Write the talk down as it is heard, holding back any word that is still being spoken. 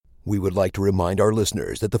We would like to remind our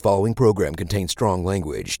listeners that the following program contains strong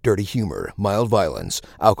language, dirty humor, mild violence,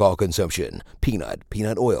 alcohol consumption, peanut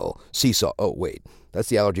oil, sea salt. Oh, wait. That's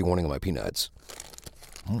the allergy warning on my peanuts.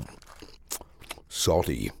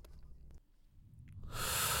 Salty.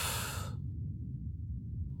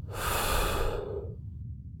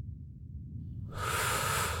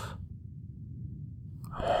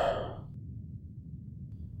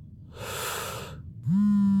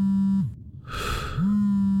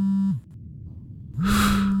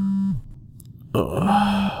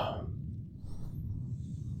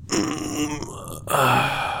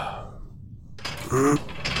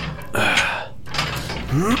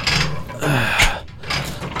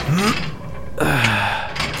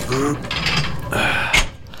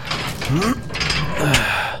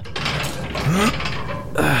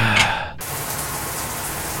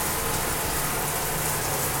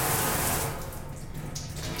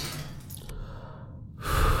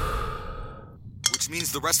 Which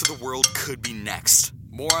means the rest of the world could be next.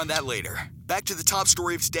 More on that later. Back to the top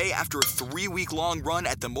story of today. After a 3-week-long run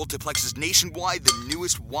at the multiplexes nationwide, the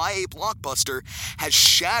newest YA blockbuster has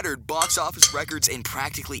shattered box office records in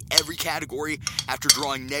practically every category after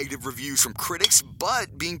drawing negative reviews from critics,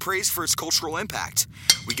 but being praised for its cultural impact.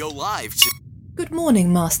 We go live to... Good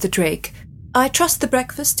morning, Master Drake. I trust the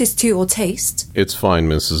breakfast is to your taste. It's fine,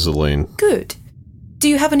 Mrs. Elaine. Good. Do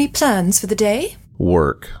you have any plans for the day?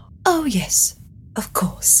 Work. Oh, yes. Of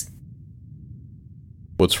course.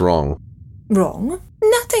 What's wrong? Wrong?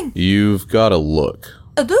 Nothing. You've got a look.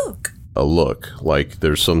 A look? A look, like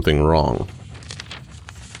there's something wrong.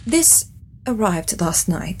 This arrived last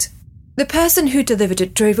night. The person who delivered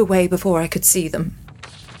it drove away before I could see them.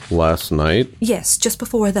 Last night? Yes, just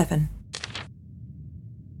before 11.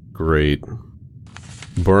 Great.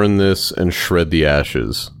 Burn this and shred the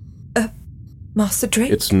ashes. Master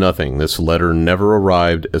Drake? It's nothing. This letter never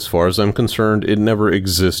arrived. As far as I'm concerned, it never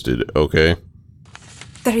existed, okay?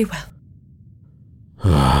 Very well.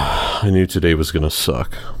 I knew today was gonna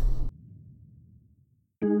suck.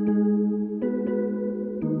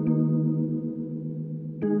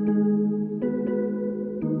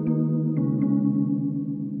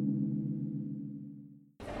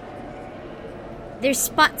 There's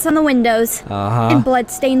spots on the windows. And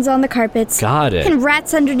bloodstains on the carpets. Got it. And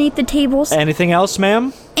rats underneath the tables. Anything else,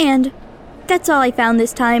 ma'am? And that's all I found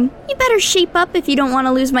this time. You better shape up if you don't want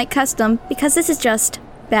to lose my custom, because this is just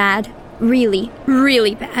bad. Really,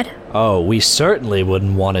 really bad. Oh, we certainly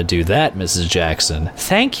wouldn't want to do that, Mrs. Jackson.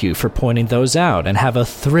 Thank you for pointing those out, and have a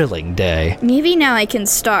thrilling day. Maybe now I can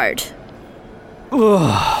start.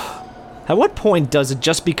 At what point does it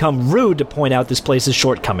just become rude to point out this place's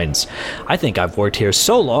shortcomings? I think I've worked here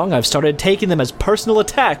so long I've started taking them as personal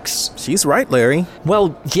attacks. She's right, Larry.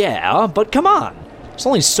 Well, yeah, but come on. There's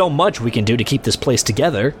only so much we can do to keep this place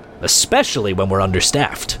together, especially when we're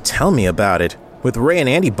understaffed. Tell me about it. With Ray and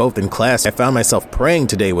Andy both in class, I found myself praying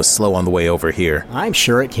today was slow on the way over here. I'm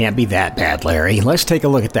sure it can't be that bad, Larry. Let's take a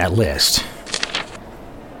look at that list.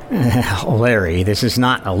 Larry, this is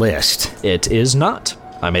not a list. It is not.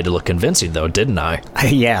 I made it look convincing, though, didn't I?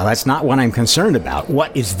 Yeah, that's not what I'm concerned about.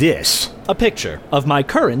 What is this? A picture of my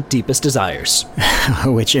current deepest desires.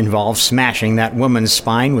 Which involves smashing that woman's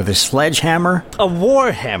spine with a sledgehammer? A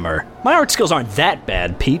war hammer. My art skills aren't that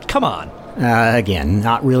bad, Pete. Come on. Again,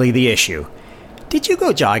 not really the issue. Did you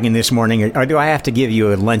go jogging this morning, or do I have to give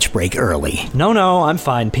you a lunch break early? No, I'm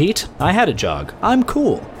fine, Pete. I had a jog. I'm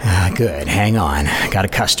cool. Good, hang on. Got a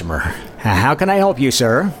customer. How can I help you,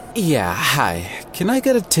 sir? Yeah, hi. Can I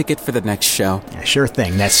get a ticket for the next show? Sure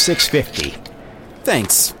thing, that's $6.50.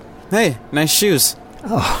 Thanks. Hey, nice shoes.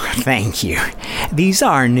 Oh, thank you. These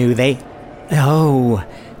are new, Oh,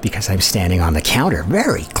 because I'm standing on the counter.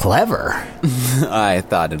 Very clever. I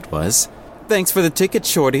thought it was. Thanks for the ticket,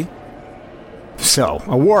 Shorty. So,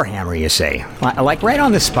 a warhammer, you say? Like right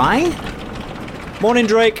on the spine? Morning,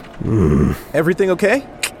 Drake. Everything okay?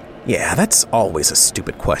 Yeah, that's always a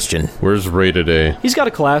stupid question. Where's Ray today? He's got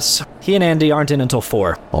a class. He and Andy aren't in until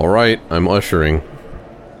 4. All right, I'm ushering.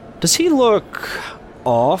 Does he look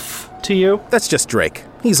off to you? That's just Drake.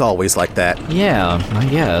 He's always like that. Yeah, I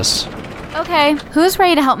guess. Okay, who's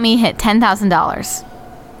ready to help me hit $10,000?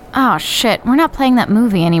 Oh shit, we're not playing that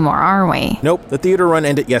movie anymore, are we? Nope, the theater run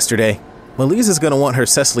ended yesterday. Melissa's gonna want her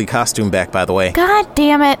Cecily costume back, by the way. God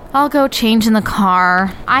damn it, I'll go change in the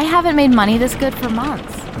car. I haven't made money this good for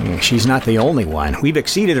months. She's not the only one. We've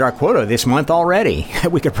exceeded our quota this month already.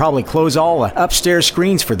 We could probably close all upstairs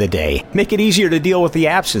screens for the day. Make it easier to deal with the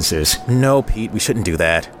absences. No, Pete, we shouldn't do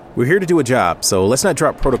that. We're here to do a job, so let's not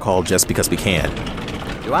drop protocol just because we can.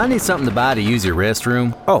 Do I need something to buy to use your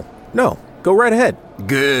restroom? Oh, no. Go right ahead.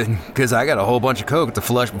 Good, because I got a whole bunch of coke to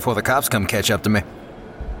flush before the cops come catch up to me.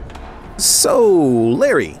 So,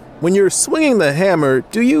 Larry, when you're swinging the hammer,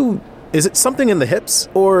 is it something in the hips,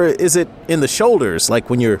 or is it in the shoulders, like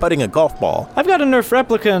when you're putting a golf ball? I've got a Nerf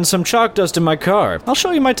replica and some chalk dust in my car. I'll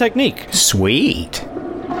show you my technique. Sweet.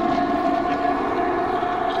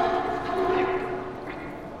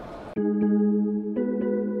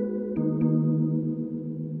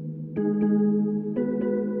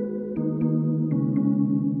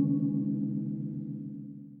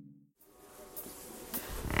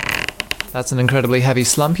 That's an incredibly heavy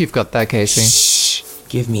slump you've got there, Casey. Shh!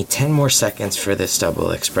 Give me 10 more seconds for this double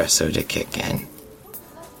espresso to kick in.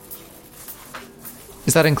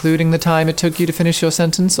 Is that including the time it took you to finish your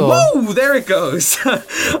sentence, or...? Whoa! There it goes!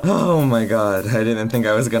 Oh my god, I didn't think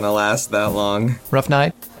I was gonna last that long. Rough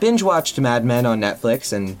night? Binge-watched Mad Men on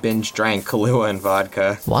Netflix and binge-drank Kahlua and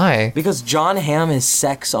vodka. Why? Because John Hamm is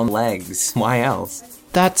sex on legs. Why else?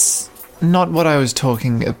 That's not what I was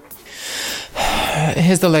talking...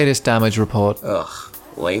 Here's the latest damage report. Ugh,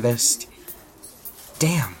 latest?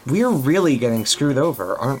 Damn, we're really getting screwed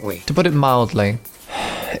over, aren't we? To put it mildly,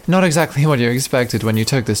 not exactly what you expected when you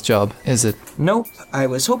took this job, is it? Nope, I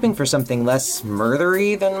was hoping for something less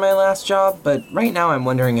murdery than my last job, but right now I'm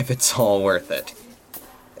wondering if it's all worth it.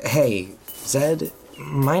 Hey, Zed,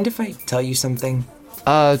 mind if I tell you something?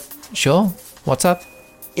 Sure. What's up?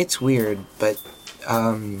 It's weird, but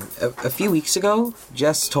a few weeks ago,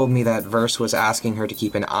 Jess told me that Verse was asking her to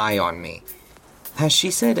keep an eye on me. Has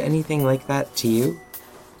she said anything like that to you?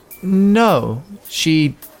 No,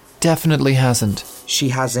 she definitely hasn't. She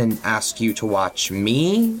hasn't asked you to watch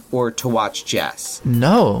me or to watch Jess?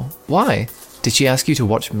 No. Why? Did she ask you to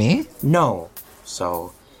watch me? No.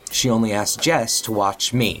 So, she only asked Jess to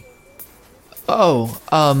watch me. Oh,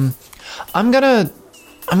 I'm gonna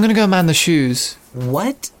go man the shoes.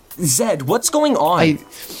 What? Zed, what's going on?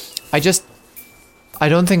 I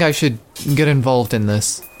don't think I should get involved in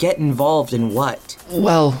this. Get involved in what?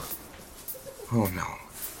 Well... Oh no.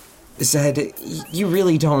 Zed, you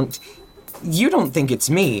really don't... You don't think it's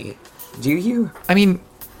me, do you? I mean,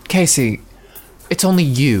 Casey, it's only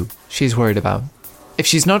you she's worried about. If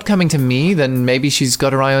she's not coming to me, then maybe she's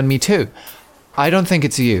got her eye on me too. I don't think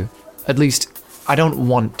it's you. At least, I don't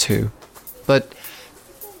want to. But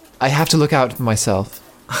I have to look out for myself.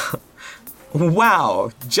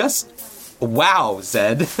 Wow, just wow,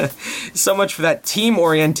 Zed. So much for that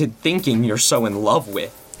team-oriented thinking you're so in love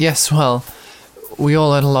with. Yes, well, we all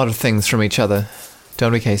learn a lot of things from each other,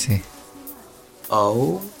 don't we, Casey?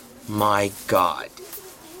 Oh my god.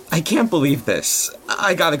 I can't believe this.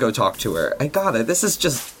 I gotta go talk to her. I gotta. This is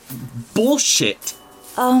just bullshit.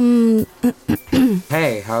 Hey,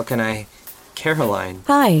 how can I... Caroline.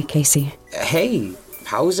 Hi, Casey. Hey,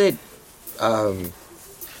 how's it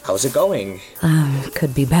going?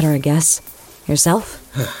 Could be better, I guess. Yourself?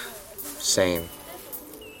 Same.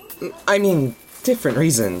 I mean, different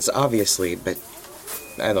reasons, obviously, but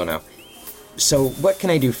I don't know. So, what can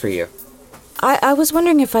I do for you? I was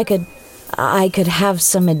wondering if I could have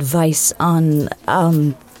some advice on,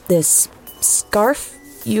 this scarf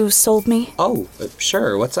you sold me. Oh,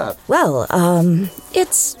 sure, what's up? Well,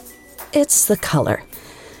 it's the color.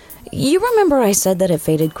 You remember I said that it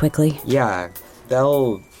faded quickly? Yeah,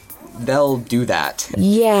 they'll do that.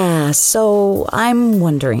 Yeah, so I'm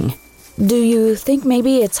wondering, do you think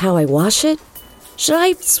maybe it's how I wash it? Should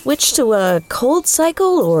I switch to a cold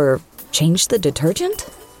cycle or change the detergent?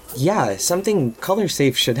 Yeah, something color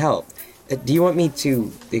safe should help. Do you want me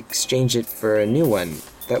to exchange it for a new one?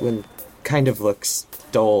 That one kind of looks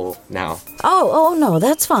dull now. Oh, no,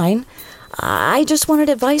 that's fine. I just wanted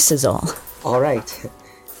advice is all. All right.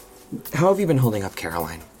 How have you been holding up,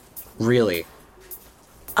 Caroline? Really?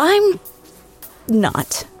 I'm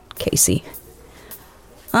not, Casey.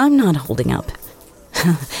 I'm not holding up.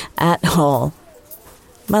 At all.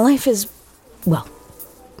 My life is, well,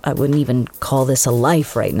 I wouldn't even call this a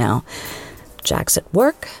life right now. Jack's at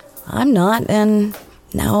work, I'm not, and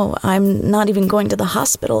now I'm not even going to the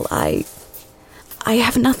hospital. I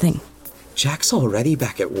have nothing. Jack's already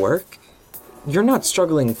back at work? You're not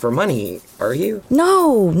struggling for money, are you?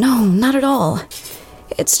 No, not at all.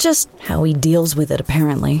 It's just how he deals with it,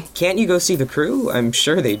 apparently. Can't you go see the crew? I'm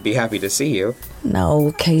sure they'd be happy to see you.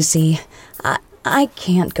 No, Casey. I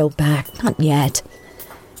can't go back. Not yet.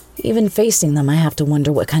 Even facing them, I have to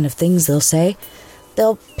wonder what kind of things they'll say.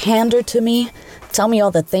 They'll pander to me, tell me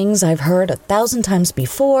all the things I've heard 1,000 times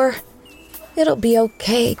before. It'll be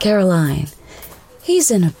okay, Caroline.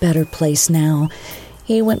 He's in a better place now.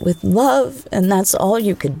 He went with love, and that's all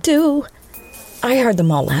you could do. I heard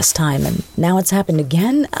them all last time, and now it's happened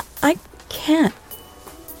again. I can't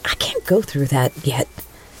go through that yet.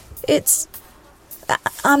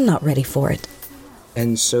 I'm not ready for it.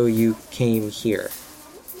 And so you came here.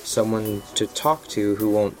 Someone to talk to who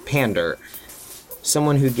won't pander.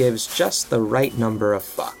 Someone who gives just the right number of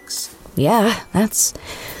fucks. Yeah, that's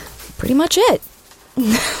pretty much it.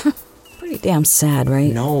 Pretty damn sad,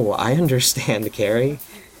 right? No, I understand, Carrie.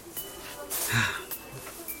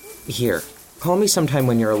 Here, call me sometime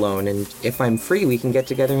when you're alone, and if I'm free, we can get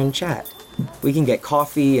together and chat. We can get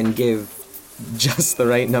coffee and give just the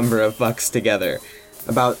right number of fucks together.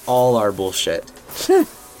 About all our bullshit.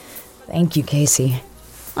 Thank you, Casey.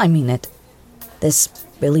 I mean it. This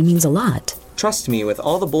really means a lot. Trust me, with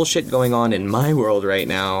all the bullshit going on in my world right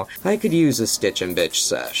now, I could use a stitch and bitch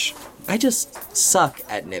sesh. I just suck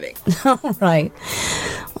at knitting. All right.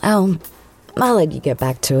 Well, I'll let you get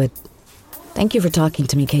back to it. Thank you for talking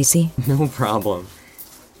to me, Casey. No problem.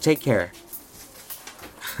 Take care.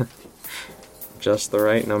 Just the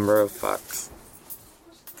right number of fucks.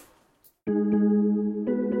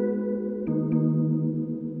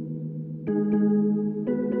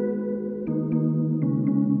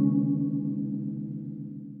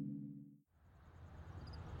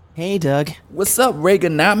 Hey, Doug. What's up,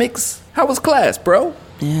 Reaganomics? How was class, bro?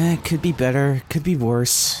 Yeah, could be better, could be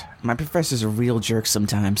worse. My professor's a real jerk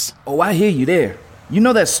sometimes. Oh, I hear you there. You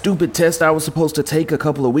know that stupid test I was supposed to take a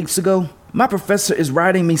couple of weeks ago? My professor is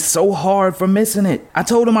riding me so hard for missing it. I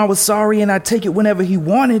told him I was sorry and I'd take it whenever he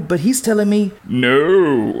wanted, but he's telling me,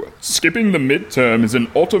 no, skipping the midterm is an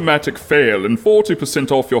automatic fail and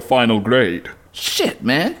 40% off your final grade. Shit,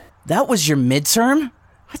 man. That was your midterm?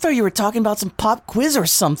 I thought you were talking about some pop quiz or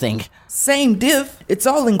something. Same diff. It's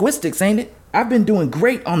all linguistics, ain't it? I've been doing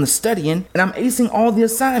great on the studying, and I'm acing all the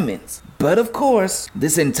assignments. But of course,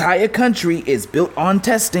 this entire country is built on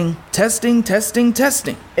testing. Testing, testing,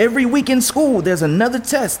 testing. Every week in school, there's another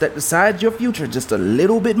test that decides your future just a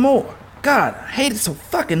little bit more. God, I hate it so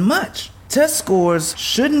fucking much. Test scores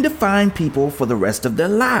shouldn't define people for the rest of their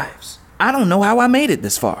lives. I don't know how I made it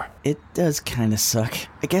this far. It does kind of suck.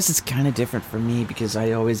 I guess it's kind of different for me because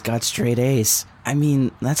I always got straight A's. I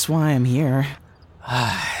mean, that's why I'm here.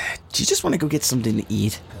 Do you just want to go get something to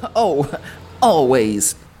eat? Oh,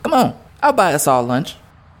 always. Come on, I'll buy us all lunch.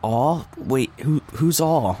 All? Wait, who's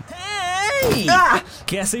all? Hey!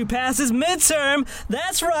 Guess who passes midterm?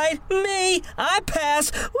 That's right, me! I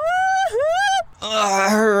pass! Woo-hoo!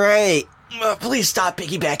 Alright. Please stop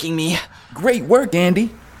piggybacking me. Great work,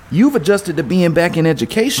 Andy. You've adjusted to being back in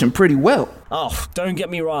education pretty well. Oh, don't get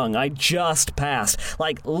me wrong, I just passed.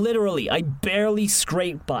 Like, literally, I barely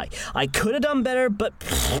scraped by. I could have done better, but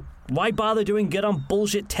why bother doing good on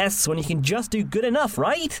bullshit tests when you can just do good enough,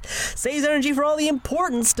 right? Saves energy for all the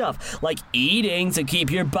important stuff, like eating to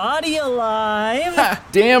keep your body alive. Ha,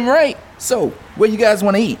 damn right. So, where you guys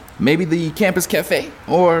want to eat? Maybe the campus cafe?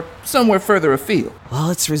 Or somewhere further afield? Well,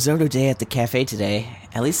 it's risotto day at the cafe today.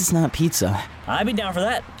 At least it's not pizza. I'd be down for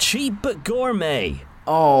that. Cheap but gourmet.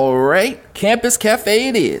 All right, campus cafe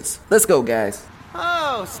it is. Let's go, guys.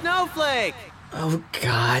 Oh, Snowflake! Oh,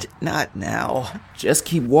 God, not now. Just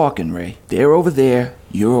keep walking, Ray. They're over there,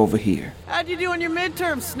 you're over here. How'd you do on your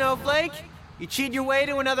midterm, Snowflake? You cheat your way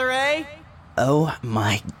to another A? Oh,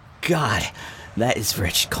 my God. That is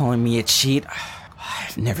rich, calling me a cheat.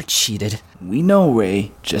 I've never cheated. We know,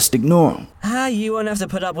 Ray. Just ignore him. You won't have to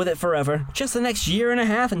put up with it forever. Just the next year and a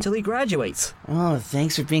half until he graduates. Oh,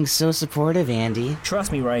 thanks for being so supportive, Andy.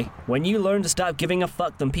 Trust me, Ray. When you learn to stop giving a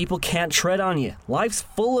fuck, then people can't tread on you. Life's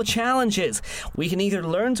full of challenges. We can either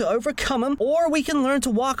learn to overcome them, or we can learn to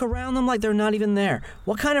walk around them like they're not even there.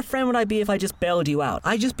 What kind of friend would I be if I just bailed you out?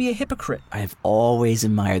 I'd just be a hypocrite. I've always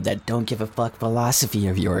admired that don't give a fuck philosophy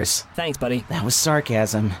of yours. Thanks, buddy. That was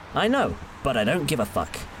sarcasm. I know, but I don't give a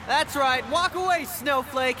fuck. That's right, walk away,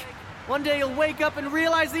 Snowflake! One day you'll wake up and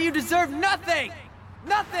realize that you deserve nothing!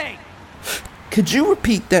 Nothing! Could you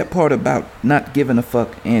repeat that part about not giving a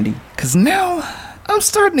fuck, Andy? 'Cause now, I'm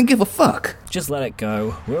starting to give a fuck. Just let it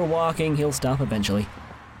go. We're walking, he'll stop eventually.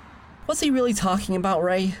 What's he really talking about,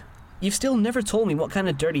 Ray? You've still never told me what kind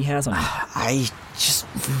of dirt he has on you. I just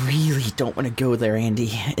really don't want to go there,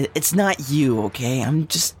 Andy. It's not you, okay? I'm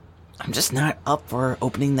just not up for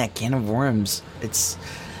opening that can of worms. It's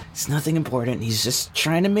nothing important. He's just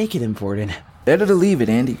trying to make it important. Better to leave it,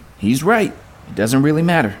 Andy. He's right. It doesn't really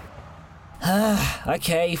matter.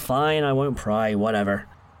 Okay, fine. I won't pry. Whatever.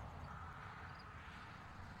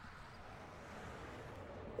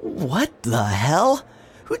 What the hell?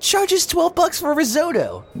 Who charges $12 for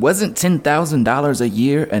risotto? Wasn't $10,000 a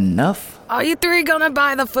year enough? Are you three gonna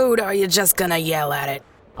buy the food, or are you just gonna yell at it?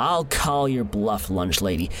 I'll call your bluff, lunch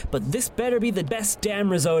lady, but this better be the best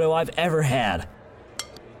damn risotto I've ever had.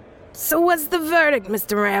 So what's the verdict,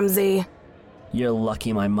 Mr. Ramsey? You're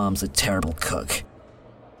lucky my mom's a terrible cook.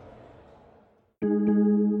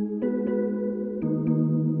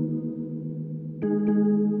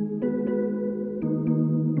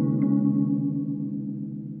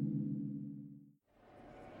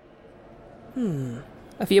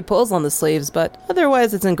 A few pulls on the sleeves, but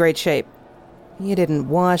otherwise it's in great shape. You didn't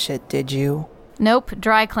wash it, did you? Nope,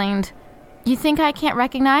 dry cleaned. You think I can't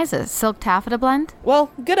recognize a silk taffeta blend?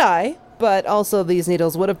 Well, good eye, but also these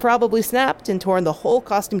needles would have probably snapped and torn the whole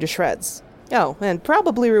costume to shreds. Oh, and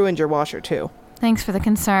probably ruined your washer, too. Thanks for the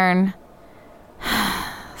concern.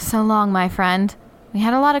 So long, my friend. We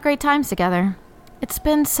had a lot of great times together. It's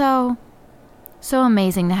been so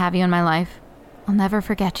amazing to have you in my life. I'll never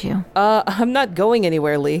forget you. I'm not going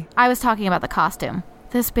anywhere, Lee. I was talking about the costume.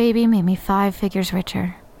 This baby made me 5 figures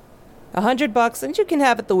richer. $100 and you can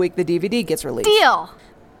have it the week the DVD gets released. Deal!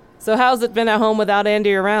 So how's it been at home without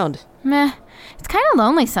Andy around? Meh. It's kind of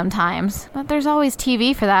lonely sometimes, but there's always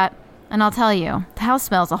TV for that. And I'll tell you, the house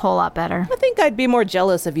smells a whole lot better. I think I'd be more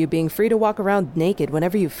jealous of you being free to walk around naked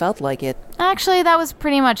whenever you felt like it. Actually, that was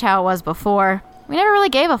pretty much how it was before. We never really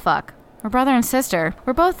gave a fuck. We're brother and sister.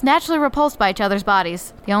 We're both naturally repulsed by each other's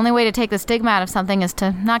bodies. The only way to take the stigma out of something is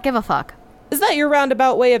to not give a fuck. Is that your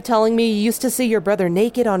roundabout way of telling me you used to see your brother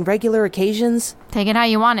naked on regular occasions? Take it how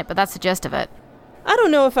you want it, but that's the gist of it. I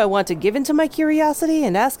don't know if I want to give in to my curiosity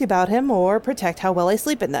and ask about him or protect how well I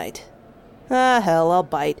sleep at night. Hell, I'll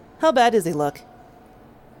bite. How bad does he look?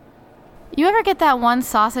 You ever get that one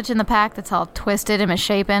sausage in the pack that's all twisted and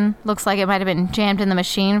misshapen? Looks like it might have been jammed in the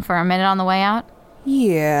machine for a minute on the way out?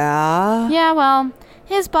 Yeah. Yeah, well,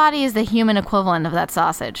 his body is the human equivalent of that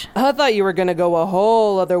sausage. I thought you were gonna go a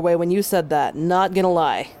whole other way when you said that, not gonna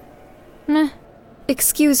lie. Meh.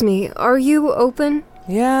 Excuse me, are you open?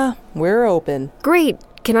 Yeah, we're open. Great.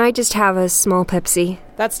 Can I just have a small Pepsi?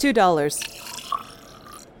 That's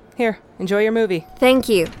 $2. Here, enjoy your movie. Thank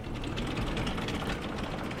you.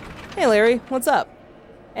 Hey Larry, what's up?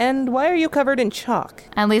 And why are you covered in chalk?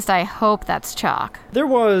 At least I hope that's chalk. There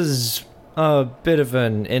was a bit of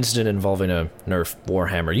an incident involving a Nerf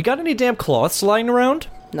Warhammer. You got any damn cloths lying around?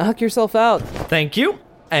 Knock yourself out. Thank you.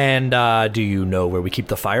 And, do you know where we keep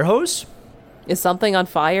the fire hose? Is something on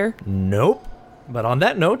fire? Nope. But on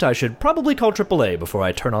that note, I should probably call AAA before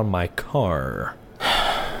I turn on my car.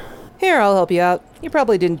 Here, I'll help you out. You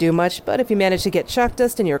probably didn't do much, but if you manage to get chalk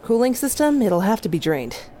dust in your cooling system, it'll have to be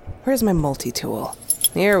drained. Where's my multi-tool?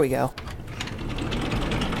 Here we go.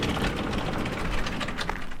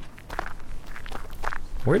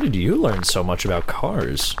 Where did you learn so much about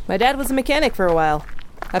cars? My dad was a mechanic for a while.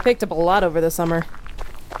 I picked up a lot over the summer.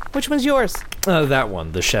 Which one's yours? That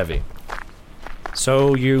one, the Chevy.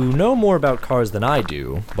 So you know more about cars than I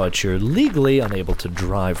do, but you're legally unable to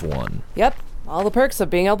drive one. Yep, all the perks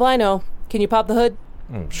of being albino. Can you pop the hood?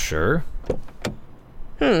 Sure.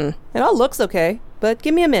 It all looks okay, but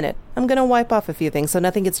give me a minute. I'm gonna wipe off a few things so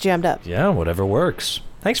nothing gets jammed up. Yeah, whatever works.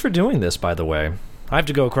 Thanks for doing this, by the way. I have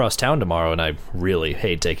to go across town tomorrow, and I really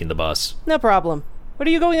hate taking the bus. No problem. What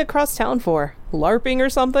are you going across town for? LARPing or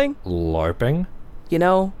something? LARPing? You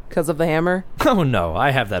know, 'cause of the hammer? Oh no,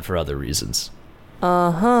 I have that for other reasons.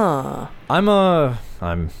 Uh-huh.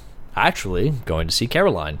 I'm actually going to see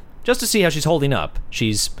Caroline, just to see how she's holding up.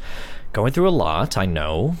 She's going through a lot, I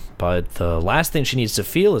know, but the last thing she needs to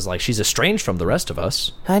feel is like she's estranged from the rest of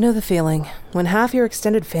us. I know the feeling. When half your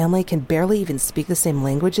extended family can barely even speak the same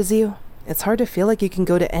language as you, it's hard to feel like you can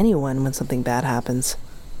go to anyone when something bad happens.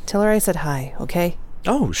 Tell her I said hi, okay?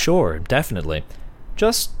 Oh, sure, definitely.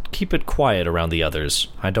 Just keep it quiet around the others.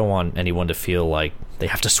 I don't want anyone to feel like they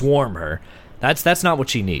have to swarm her. That's not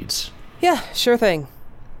what she needs. Yeah, sure thing.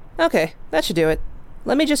 Okay, that should do it.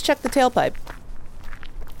 Let me just check the tailpipe.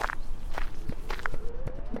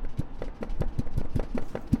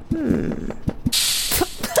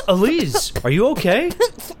 Elise, are you okay?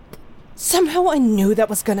 Somehow I knew that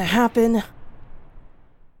was gonna happen.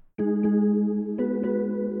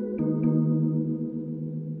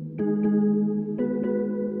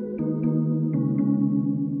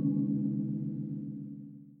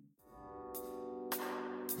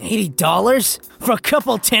 $80 for a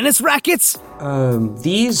couple tennis rackets?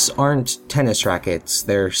 These aren't tennis rackets.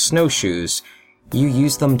 They're snowshoes. You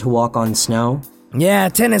use them to walk on snow? Yeah,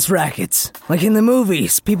 tennis rackets. Like in the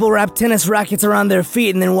movies, people wrap tennis rackets around their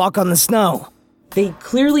feet and then walk on the snow. They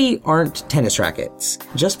clearly aren't tennis rackets.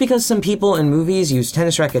 Just because some people in movies use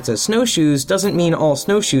tennis rackets as snowshoes doesn't mean all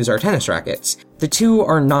snowshoes are tennis rackets. The two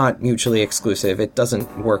are not mutually exclusive. It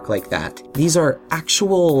doesn't work like that. These are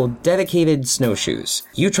actual, dedicated snowshoes.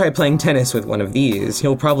 You try playing tennis with one of these,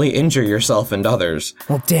 you'll probably injure yourself and others.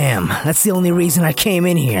 Well, damn, that's the only reason I came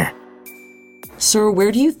in here. Sir,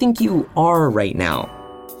 where do you think you are right now?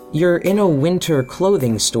 You're in a winter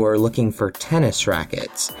clothing store looking for tennis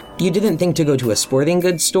rackets. You didn't think to go to a sporting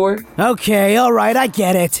goods store? Okay, alright, I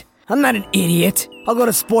get it. I'm not an idiot. I'll go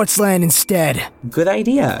to Sportsland instead. Good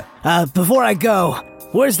idea. Before I go,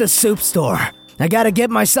 where's the soup store? I gotta get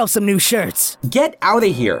myself some new shirts. Get out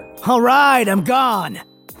of here. Alright, I'm gone.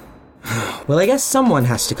 Well, I guess someone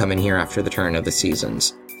has to come in here after the turn of the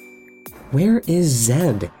seasons. Where is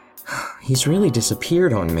Zed? He's really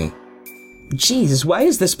disappeared on me. Jeez, why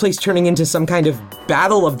is this place turning into some kind of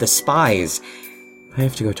battle of the spies? I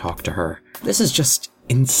have to go talk to her. This is just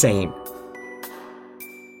insane.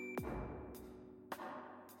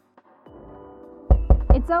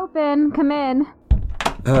 It's open. Come in.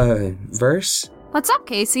 Verse? What's up,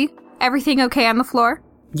 Casey? Everything okay on the floor?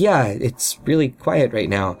 Yeah, it's really quiet right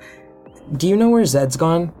now. Do you know where Zed's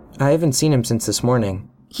gone? I haven't seen him since this morning.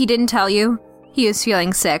 He didn't tell you? He was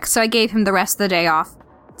feeling sick, so I gave him the rest of the day off.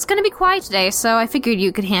 It's gonna be quiet today, so I figured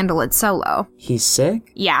you could handle it solo. He's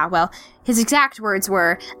sick? Yeah, well, his exact words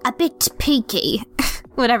were, a bit peaky.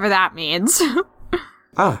 Whatever that means.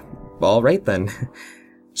 All right then.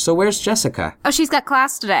 So where's Jessica? Oh, she's got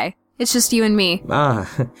class today. It's just you and me.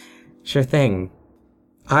 Sure thing.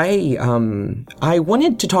 I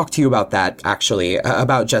wanted to talk to you about that, actually,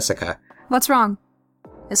 about Jessica. What's wrong?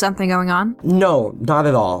 Is something going on? No, not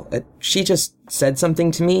at all. She just said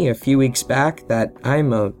something to me a few weeks back that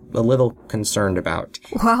I'm a little concerned about.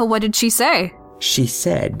 Well, what did she say? She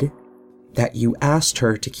said that you asked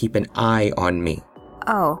her to keep an eye on me.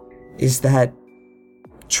 Oh. Is that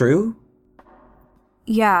true?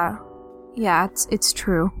 Yeah, it's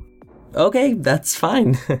true. Okay, that's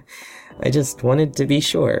fine. I just wanted to be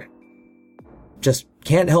sure. Just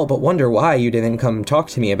can't help but wonder why you didn't come talk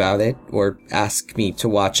to me about it, or ask me to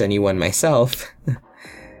watch anyone myself.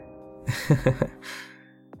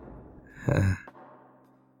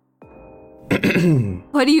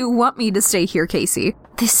 Why do you want me to stay here, Casey?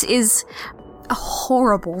 This is a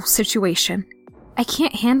horrible situation. I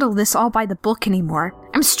can't handle this all by the book anymore.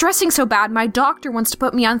 I'm stressing so bad my doctor wants to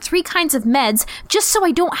put me on 3 kinds of meds just so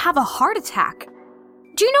I don't have a heart attack.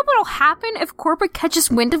 Do you know what'll happen if corporate catches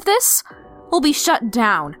wind of this? We'll be shut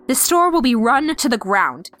down. The store will be run to the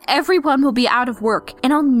ground. Everyone will be out of work,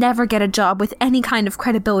 and I'll never get a job with any kind of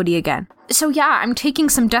credibility again. So yeah, I'm taking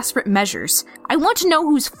some desperate measures. I want to know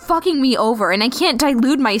who's fucking me over, and I can't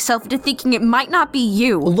delude myself into thinking it might not be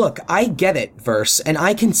you. Look, I get it, Verse, and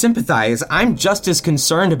I can sympathize. I'm just as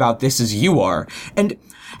concerned about this as you are. And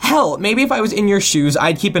hell, maybe if I was in your shoes,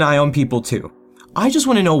 I'd keep an eye on people too. I just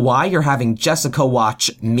want to know why you're having Jessica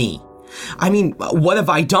watch me. I mean, what have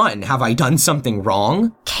I done? Have I done something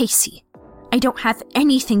wrong? Casey, I don't have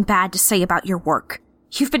anything bad to say about your work.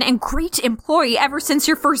 You've been a great employee ever since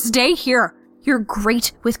your first day here. You're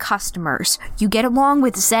great with customers. You get along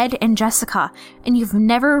with Zed and Jessica, and you've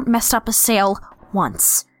never messed up a sale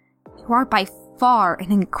once. You are by far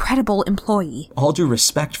an incredible employee. All due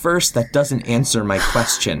respect, First, that doesn't answer my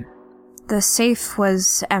question. The safe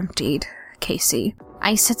was emptied, Casey.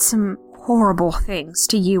 I said some horrible things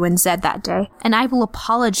to you and Zed that day, and I will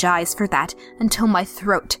apologize for that until my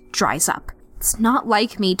throat dries up. It's not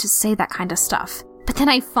like me to say that kind of stuff. But then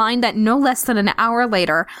I find that no less than an hour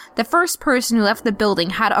later, the first person who left the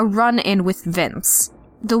building had a run-in with Vince.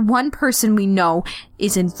 The one person we know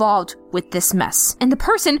is involved with this mess. And the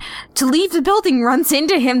person to leave the building runs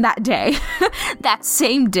into him that day. That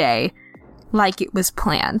same day. Like it was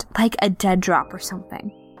planned. Like a dead drop or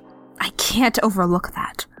something. I can't overlook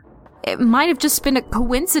that. It might have just been a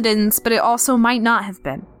coincidence, but it also might not have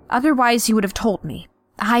been. Otherwise, you would have told me.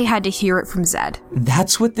 I had to hear it from Zed.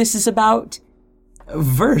 That's what this is about?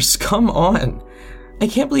 Verse, come on. I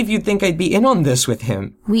can't believe you'd think I'd be in on this with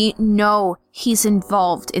him. We know he's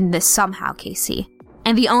involved in this somehow, Casey.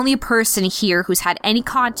 And the only person here who's had any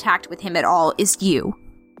contact with him at all is you.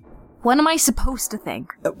 What am I supposed to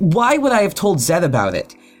think? Why would I have told Zed about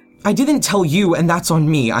it? I didn't tell you, and that's on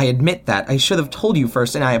me. I admit that. I should have told you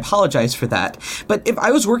first, and I apologize for that. But if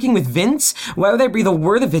I was working with Vince, why would I breathe a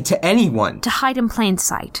word of it to anyone? To hide in plain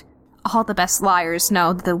sight. All the best liars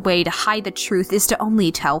know the way to hide the truth is to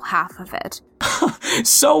only tell half of it.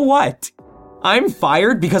 So what? I'm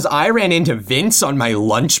fired because I ran into Vince on my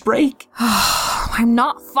lunch break? I'm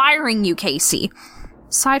not firing you, Casey.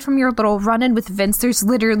 Aside from your little run-in with Vince, there's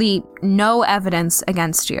literally no evidence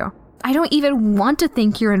against you. I don't even want to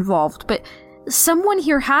think you're involved, but someone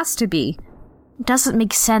here has to be. Doesn't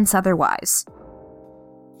make sense otherwise.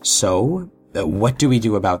 So, what do we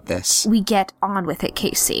do about this? We get on with it,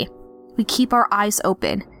 Casey. We keep our eyes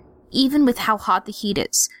open. Even with how hot the heat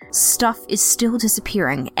is, stuff is still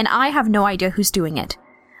disappearing, and I have no idea who's doing it.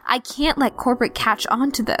 I can't let corporate catch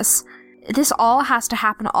on to this. This all has to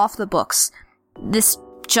happen off the books. This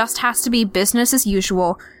just has to be business as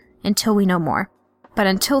usual until we know more. But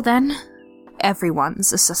until then,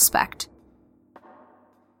 everyone's a suspect.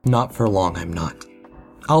 Not for long, I'm not.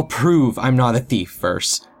 I'll prove I'm not a thief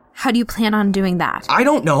first. How do you plan on doing that? I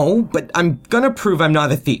don't know, but I'm gonna prove I'm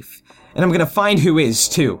not a thief. And I'm gonna find who is,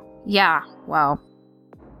 too. Yeah, well,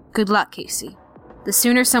 good luck, Casey. The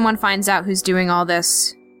sooner someone finds out who's doing all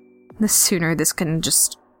this, the sooner this can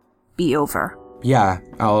just be over. Yeah,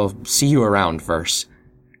 I'll see you around first.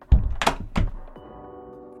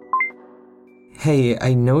 Hey,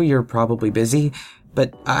 I know you're probably busy,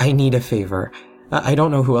 but I need a favor. I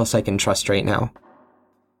don't know who else I can trust right now.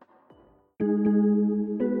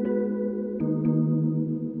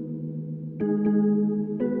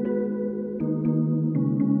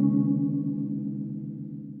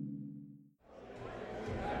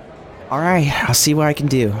 Alright, I'll see what I can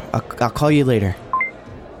do. I'll call you later.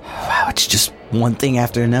 Wow, it's just one thing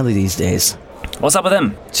after another these days. What's up with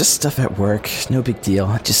him? Just stuff at work, no big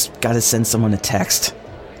deal. Just gotta send someone a text.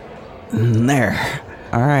 There.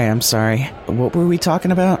 Alright, I'm sorry. What were we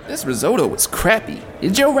talking about? This risotto was crappy.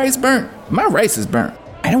 Is your rice burnt? My rice is burnt.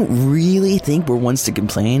 I don't really think we're ones to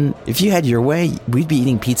complain. If you had your way, we'd be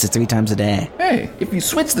eating pizza 3 times a day. Hey, if you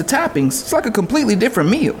switch the toppings, it's like a completely different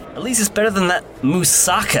meal. At least it's better than that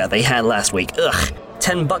moussaka they had last week. Ugh.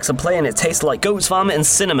 $10 a plate and it tasted like goat's vomit and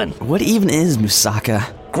cinnamon. What even is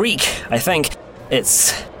moussaka? Greek, I think.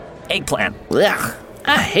 It's eggplant. Ugh.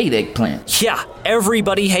 I hate eggplant. Yeah,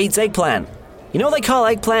 everybody hates eggplant. You know what they call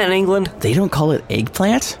eggplant in England? They don't call it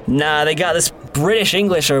eggplant? Nah, they got this British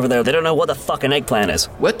English over there. They don't know what the fuck an eggplant is.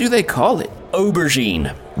 What do they call it?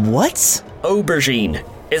 Aubergine. What? Aubergine.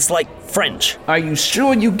 It's like French. Are you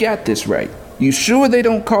sure you got this right? You sure they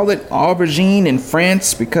don't call it aubergine in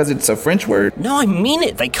France because it's a French word? No, I mean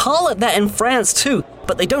it. They call it that in France too,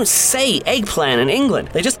 but they don't say eggplant in England.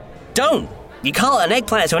 They just don't. You call it an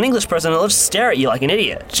eggplant to an English person and they'll just stare at you like an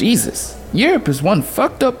idiot. Jesus. Europe is one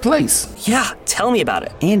fucked up place. Yeah, tell me about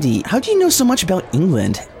it. Andy, how do you know so much about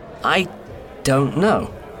England? I don't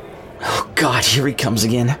know. Oh God, here he comes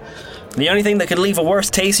again. The only thing that could leave a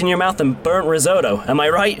worse taste in your mouth than burnt risotto, am I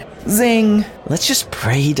right? Zing. Let's just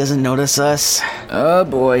pray he doesn't notice us. Oh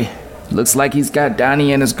boy. Looks like he's got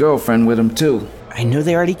Donnie and his girlfriend with him too. I know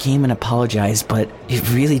they already came and apologized, but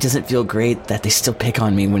it really doesn't feel great that they still pick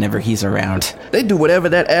on me whenever he's around. They do whatever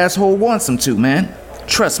that asshole wants them to, man.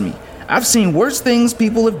 Trust me, I've seen worse things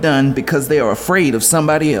people have done because they are afraid of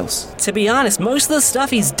somebody else. To be honest, most of the stuff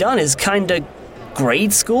he's done is kinda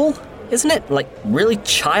grade school, isn't it? Like, really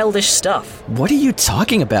childish stuff. What are you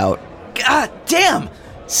talking about? God damn!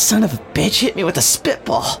 Son of a bitch hit me with a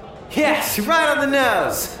spitball. Yes, right on the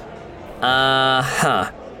nose.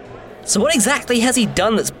 Uh-huh. So what exactly has he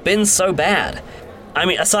done that's been so bad? I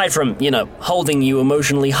mean, aside from, holding you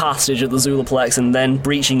emotionally hostage at the Zoolaplex and then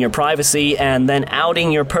breaching your privacy and then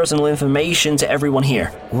outing your personal information to everyone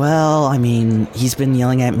here. Well, I mean, he's been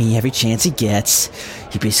yelling at me every chance he gets.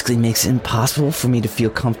 He basically makes it impossible for me to feel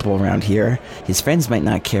comfortable around here. His friends might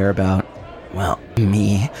not care about, well,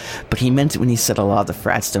 me, but he meant it when he said a lot of the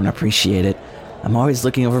frats don't appreciate it. I'm always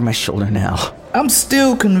looking over my shoulder now. I'm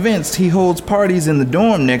still convinced he holds parties in the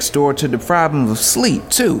dorm next door to deprive him of sleep,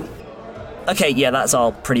 too. Okay, yeah, that's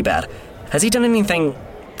all pretty bad. Has he done anything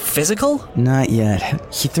physical? Not yet.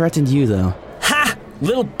 He threatened you, though. Ha!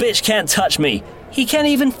 Little bitch can't touch me. He can't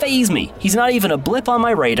even faze me. He's not even a blip on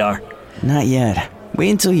my radar. Not yet. Wait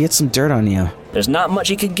until he gets some dirt on you. There's not much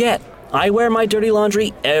he could get. I wear my dirty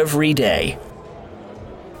laundry every day.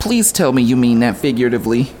 Please tell me you mean that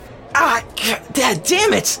figuratively. Ah, God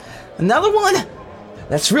damn it! Another one?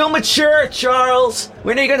 That's real mature, Charles.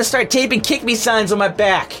 When are you gonna start taping kick me signs on my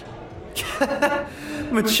back?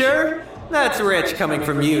 Mature? That's rich coming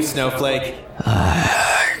from you, Snowflake.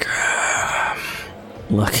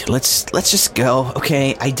 Look, let's just go,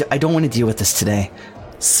 okay? I don't want to deal with this today.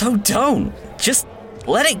 So don't. Just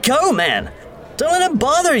let it go, man. Don't let it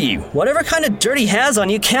bother you. Whatever kind of dirt he has on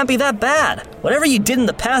you can't be that bad. Whatever you did in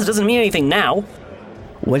the past doesn't mean anything now.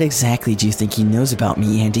 What exactly do you think he knows about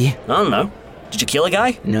me, Andy? I don't know. Did you kill a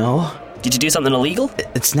guy? No. Did you do something illegal?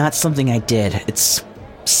 It's not something I did. It's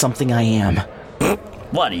something I am.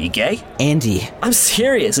 What, are you gay? Andy. I'm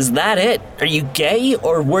serious, is that it? Are you gay,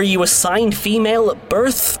 or were you assigned female at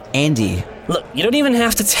birth? Andy. Look, you don't even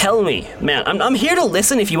have to tell me. Man, I'm here to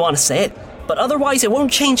listen if you want to say it, but otherwise it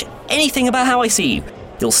won't change anything about how I see you.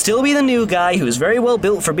 You'll still be the new guy who's very well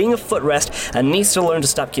built for being a footrest and needs to learn to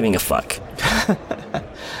stop giving a fuck.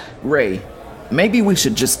 Ray, maybe we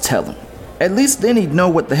should just tell him. At least then he'd know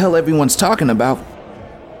what the hell everyone's talking about.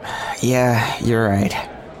 Yeah, you're right.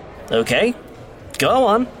 Okay, go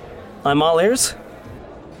on. I'm all ears.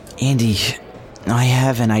 Andy, I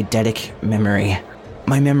have an eidetic memory.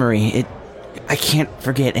 My memory, I can't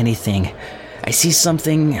forget anything. I see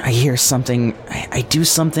something, I hear something, I do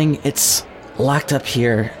something, it's locked up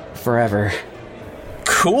here forever.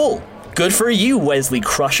 Cool. Good for you, Wesley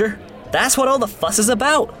Crusher. That's what all the fuss is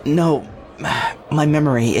about. No, my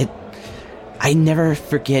memory, I never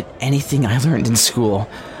forget anything I learned in school.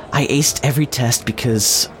 I aced every test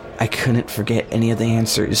because I couldn't forget any of the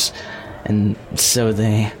answers. And so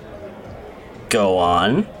they... Go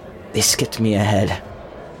on. They skipped me ahead.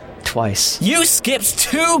 Twice. You skipped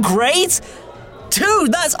 2 grades?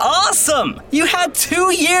 Dude, that's awesome! You had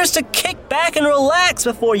 2 years to kick back and relax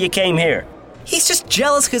before you came here. He's just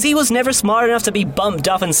jealous because he was never smart enough to be bumped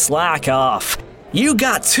up and slack off. You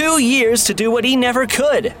got 2 years to do what he never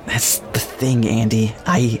could. That's the thing, Andy.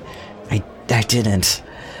 I didn't.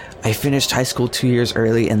 I finished high school 2 years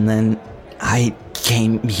early and then I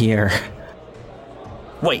came here.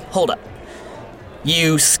 Wait, hold up.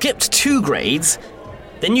 You skipped 2 grades,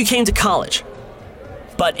 then you came to college.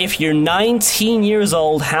 But if you're 19 years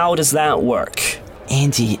old, how does that work?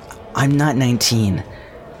 Andy, I'm not 19.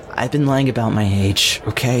 I've been lying about my age,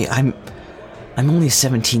 okay? I'm only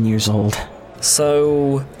 17 years old.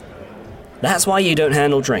 So, that's why you don't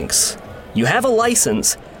handle drinks. You have a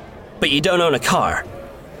license, but you don't own a car.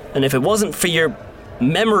 And if it wasn't for your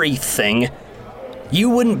memory thing,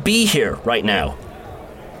 you wouldn't be here right now.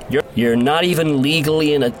 You're not even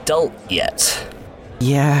legally an adult yet.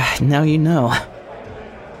 Yeah, now you know.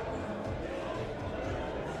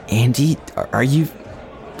 Andy, are you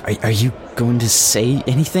going to say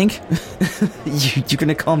anything? you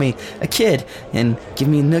gonna call me a kid and give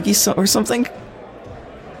me a noogie or something?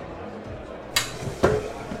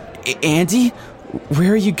 Andy,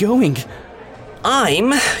 where are you going?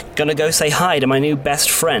 I'm gonna go say hi to my new best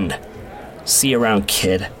friend. See you around,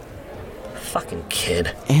 kid. Fucking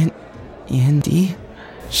kid. Andy?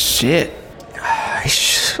 Shit. I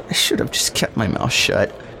should have just kept my mouth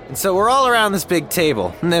shut. And so we're all around this big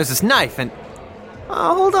table, and there's this knife, and...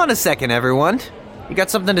 hold on a second, everyone. You got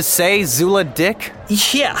something to say, Zula Dick?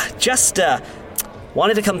 Yeah, just,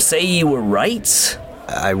 wanted to come say you were right.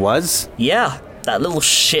 I was? Yeah, that little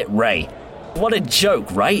shit Ray. What a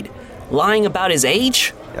joke, right? Lying about his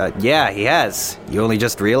age? Yeah, he has. You only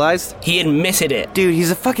just realized? He admitted it. Dude,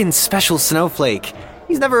 he's a fucking special snowflake.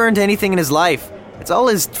 He's never earned anything in his life. It's all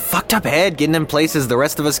his fucked up head getting him places the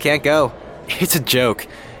rest of us can't go. It's a joke.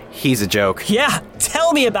 He's a joke. Yeah,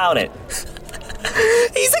 tell me about it.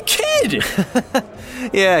 He's a kid.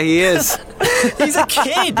 Yeah, he is. He's a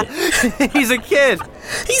kid. He's a kid.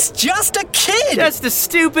 He's just a kid. Just a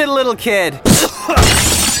stupid little kid.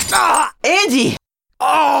 Andy!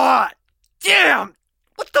 Oh, damn!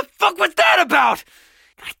 What the fuck was that about?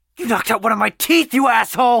 You knocked out one of my teeth, you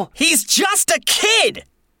asshole! He's just a kid!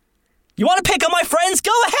 You want to pick on my friends?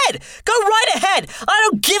 Go ahead! Go right ahead! I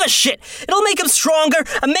don't give a shit! It'll make them stronger,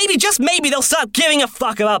 and maybe, just maybe, they'll stop giving a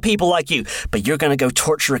fuck about people like you. But you're gonna go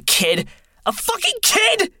torture a kid? A fucking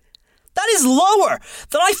kid?! That is lower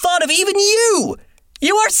than I thought of even you!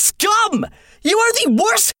 You are scum! You are the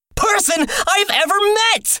worst person I've ever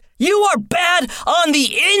met! You are bad on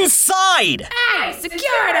the inside! Hey,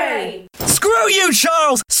 security! Screw you,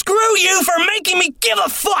 Charles! Screw you for making me give a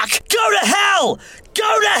fuck! Go to hell!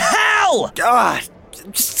 Go to hell! God,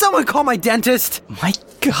 just someone call my dentist. My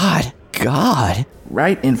God. God.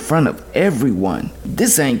 Right in front of everyone.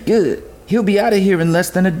 This ain't good. He'll be out of here in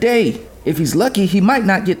less than a day. If he's lucky, he might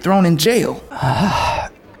not get thrown in jail.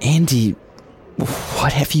 Andy,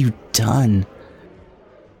 what have you done?